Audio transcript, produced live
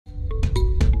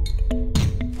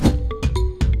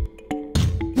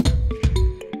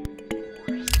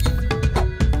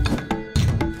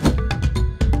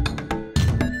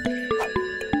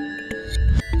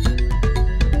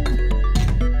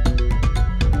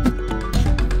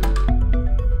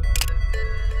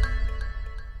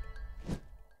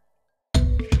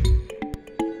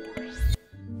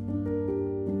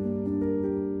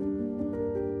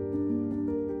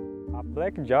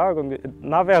Black Jaguar,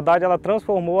 na verdade, ela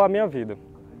transformou a minha vida.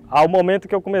 Ao momento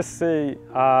que eu comecei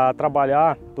a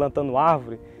trabalhar plantando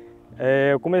árvore,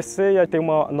 eu comecei a ter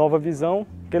uma nova visão,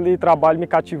 aquele trabalho me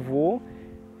cativou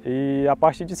e a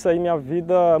partir disso aí minha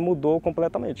vida mudou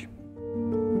completamente.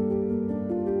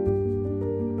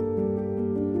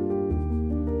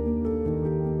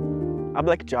 A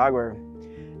Black Jaguar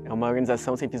é uma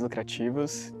organização sem fins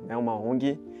lucrativos, é uma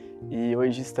ONG, e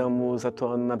hoje estamos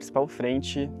atuando na principal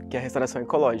frente, que é a restauração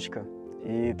ecológica.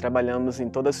 E trabalhamos em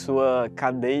toda a sua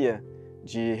cadeia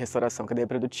de restauração, cadeia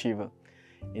produtiva.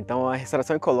 Então a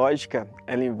restauração ecológica,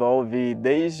 ela envolve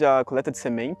desde a coleta de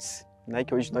sementes, né,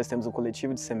 que hoje nós temos um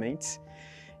coletivo de sementes,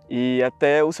 e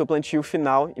até o seu plantio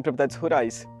final em propriedades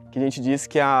rurais, que a gente diz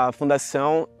que a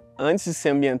fundação, antes de ser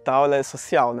ambiental, ela é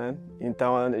social, né?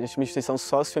 Então a gente é uma instituição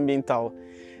socioambiental.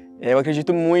 Eu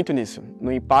acredito muito nisso,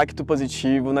 no impacto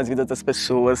positivo nas vidas das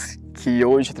pessoas que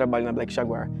hoje trabalham na Black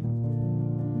Jaguar.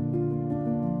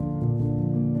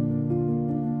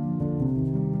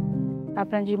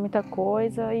 Aprendi muita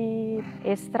coisa e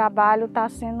esse trabalho está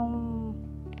sendo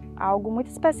algo muito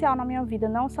especial na minha vida,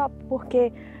 não só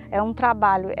porque é um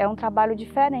trabalho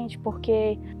diferente,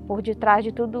 porque por detrás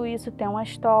de tudo isso tem uma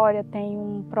história, tem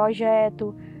um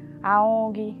projeto, a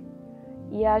ONG,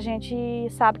 e a gente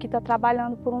sabe que está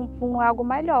trabalhando por algo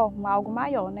melhor, algo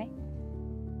maior, né?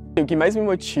 O que mais me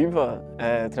motiva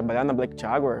a trabalhar na Black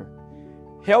Jaguar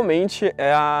realmente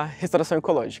é a restauração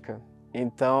ecológica.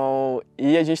 Então,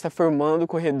 e a gente está formando o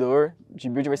corredor de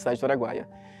biodiversidade do Araguaia.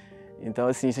 Então,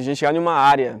 assim, se a gente chegar em uma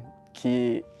área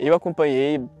que eu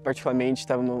acompanhei, particularmente,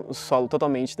 estava no solo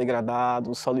totalmente degradado,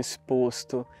 um solo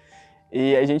exposto,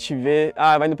 e a gente vê,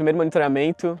 vai no primeiro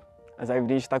monitoramento, as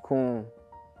árvores estão com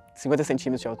 50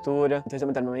 centímetros de altura, no terceiro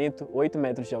monitoramento, 8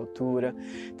 metros de altura.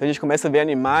 Então a gente começa a ver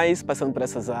animais passando por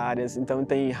essas áreas, então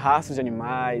tem rastros de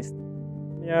animais.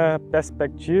 Minha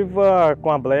perspectiva com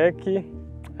a Black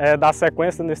é dar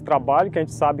sequência nesse trabalho, que a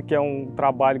gente sabe que é um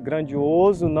trabalho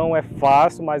grandioso, não é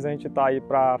fácil, mas a gente está aí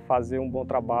para fazer um bom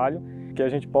trabalho, que a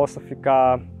gente possa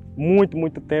ficar muito,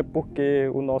 muito tempo, porque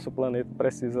o nosso planeta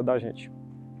precisa da gente,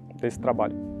 desse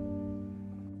trabalho.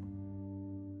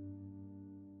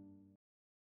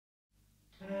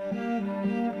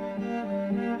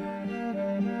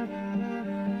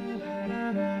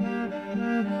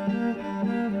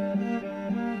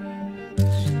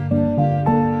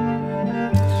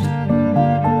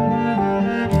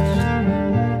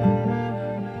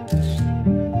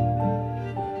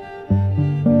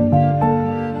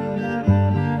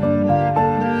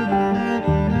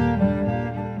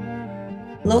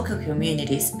 Local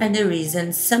communities are the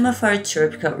reason some of our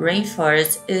tropical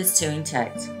rainforest is still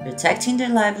intact. Protecting their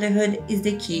livelihood is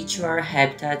the key to our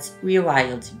habitat's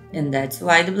rewilding, and that's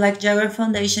why the Black Jaguar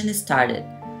Foundation started,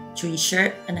 to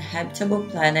ensure an habitable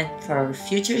planet for our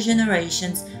future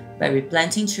generations by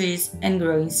replanting trees and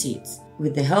growing seeds,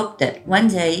 with the hope that one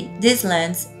day these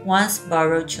lands, once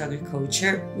borrowed to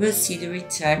agriculture, will see the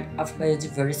return of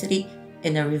biodiversity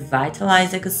and a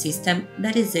revitalized ecosystem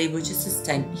that is able to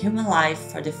sustain human life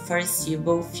for the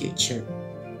foreseeable future.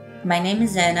 My name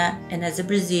is Anna, and as a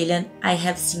Brazilian, I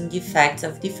have seen the effects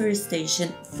of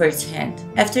deforestation firsthand.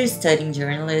 After studying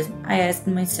journalism, I asked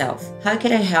myself, how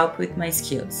could I help with my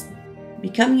skills?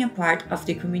 Becoming a part of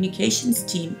the communications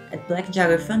team at Black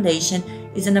Jaguar Foundation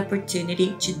is an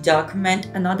opportunity to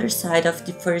document another side of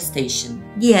deforestation,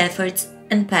 the efforts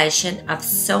and passion of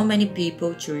so many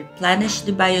people to replenish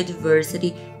the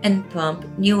biodiversity and pump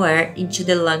new air into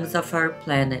the lungs of our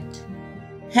planet.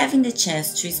 Having the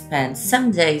chance to spend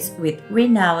some days with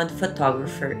renowned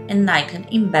photographer and Nikon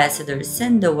Ambassador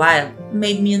Sanne De Wilde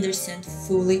made me understand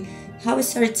fully how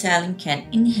storytelling can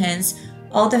enhance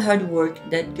all the hard work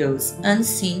that goes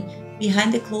unseen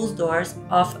behind the closed doors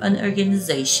of an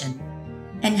organization.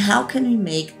 And how can we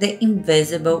make the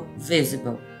invisible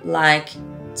visible, like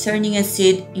turning a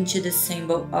seed into the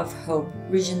symbol of hope,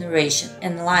 regeneration,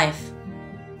 and life?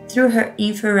 Through her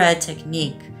infrared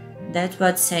technique, that's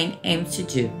what Sanne aims to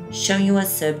do, showing you a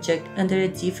subject under a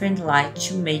different light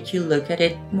to make you look at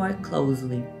it more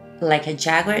closely. Like a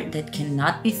jaguar that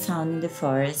cannot be found in the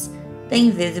forest, the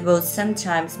invisible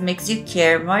sometimes makes you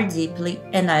care more deeply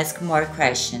and ask more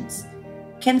questions.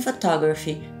 Can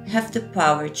photography have the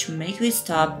power to make you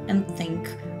stop and think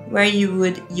where you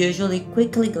would usually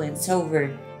quickly glance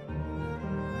over?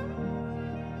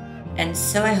 And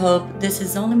so I hope this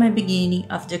is only my beginning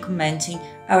of documenting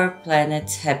our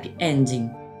planet's happy ending.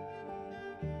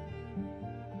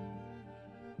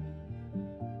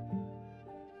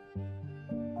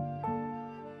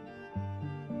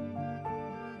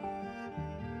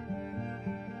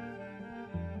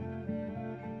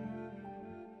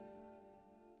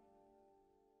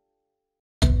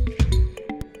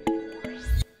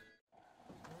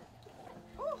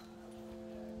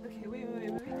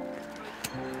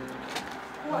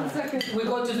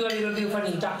 going to do a little bit of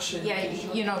an induction. Yeah,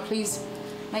 you know, please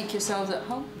make yourselves at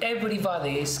home.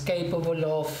 Everybody is capable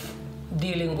of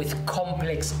dealing with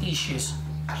complex issues.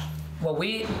 What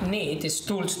we need is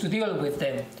tools to deal with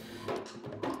them.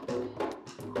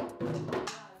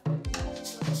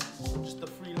 Just the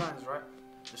 3 lines, right?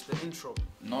 Just the intro.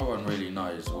 No one really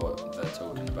knows what they're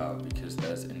talking about because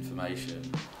there's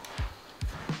information.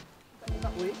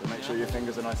 Make sure your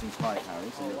fingers are nice and tight,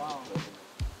 Harry. So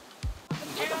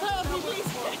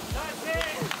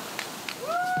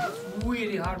It's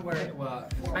really hard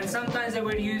work. And sometimes they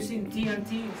were using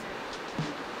TNTs.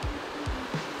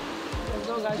 Let's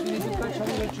go, guys. We need to catch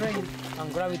another train.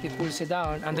 And gravity pulls it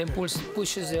down and then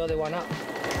pushes the other one up.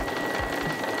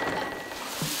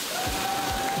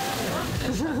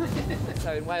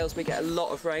 So in Wales we get a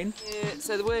lot of rain.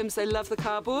 So the worms, they love the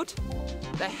cardboard.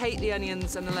 They hate the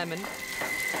onions and the lemon.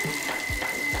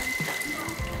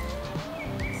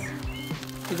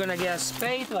 You're gonna get a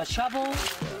spade or a shovel.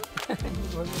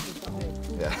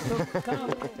 yeah.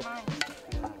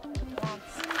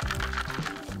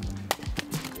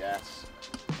 Yes.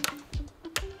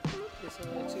 There's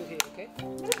only 2 here, okay?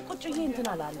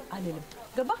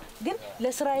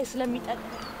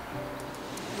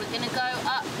 We're gonna go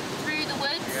up through the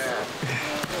woods.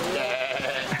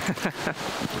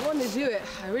 I want to do it.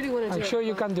 I really want to do it. I'm sure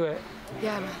you can do it.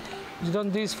 Yeah, man. You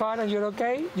done this far and you're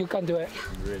okay, you can do it.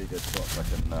 Really good spots, I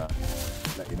can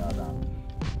let you know that.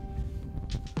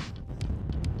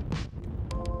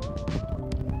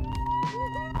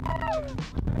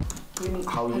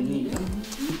 How unique.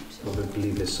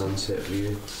 Probably the sunset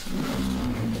view.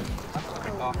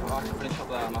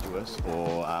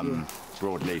 Or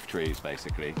broadleaf trees,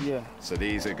 basically. Yeah. So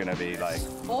these are going to be like...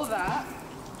 Or that,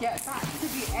 get back to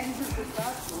the end of the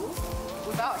circle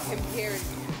without him hearing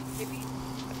you.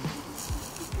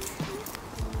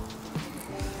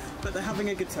 But they're having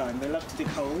a good time. They love to dig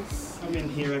holes. I'm in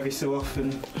here every so often,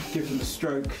 give them a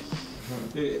stroke.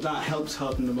 That helps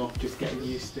harden them off, just getting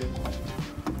used to it.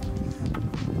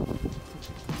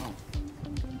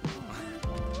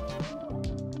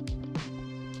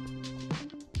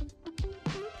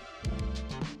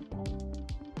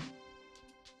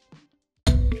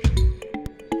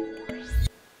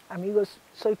 Amigos,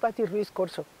 soy Patti Ruiz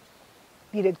Corso,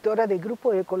 directora del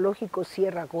Grupo Ecológico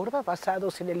Sierra Gorda,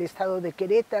 basados en el estado de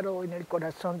Querétaro, en el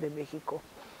corazón de México.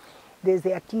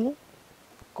 Desde aquí,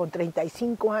 con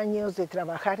 35 años de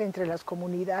trabajar entre las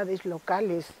comunidades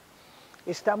locales,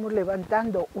 estamos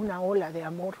levantando una ola de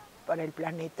amor para el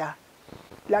planeta.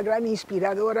 La gran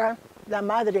inspiradora, la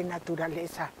madre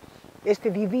naturaleza,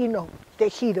 este divino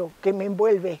tejido que me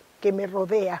envuelve, que me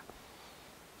rodea,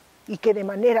 y que de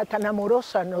manera tan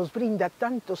amorosa nos brinda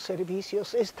tantos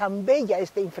servicios. Es tan bella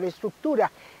esta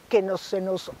infraestructura que se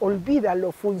nos olvida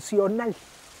lo funcional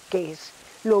que es,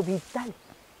 lo vital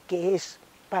que es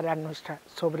para nuestra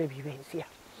sobrevivencia.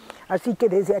 Así que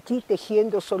desde aquí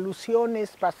tejiendo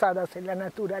soluciones basadas en la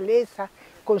naturaleza,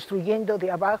 construyendo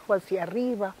de abajo hacia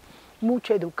arriba,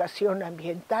 mucha educación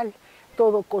ambiental,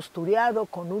 todo costureado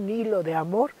con un hilo de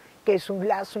amor que es un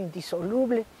lazo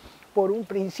indisoluble, por un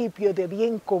principio de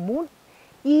bien común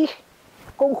y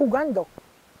conjugando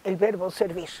el verbo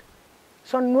servir.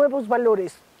 Son nuevos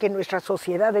valores que nuestra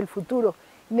sociedad del futuro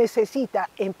necesita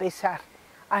empezar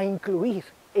a incluir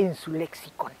en su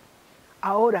léxico.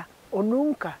 Ahora o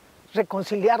nunca,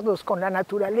 reconciliarnos con la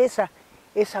naturaleza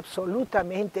es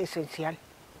absolutamente esencial.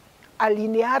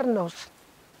 Alinearnos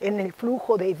en el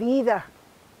flujo de vida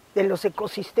de los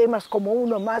ecosistemas como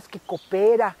uno más que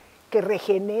coopera, que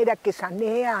regenera, que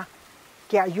sanea,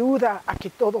 que ayuda a que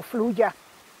todo fluya.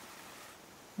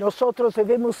 Nosotros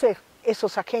debemos ser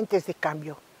esos agentes de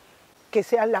cambio, que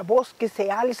sea la voz que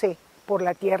se alce por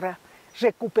la tierra,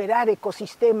 recuperar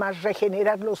ecosistemas,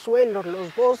 regenerar los suelos,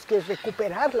 los bosques,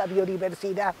 recuperar la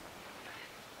biodiversidad.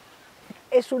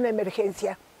 Es una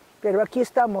emergencia, pero aquí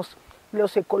estamos,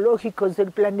 los ecológicos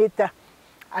del planeta,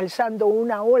 alzando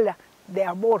una ola de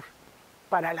amor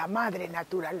para la madre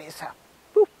naturaleza.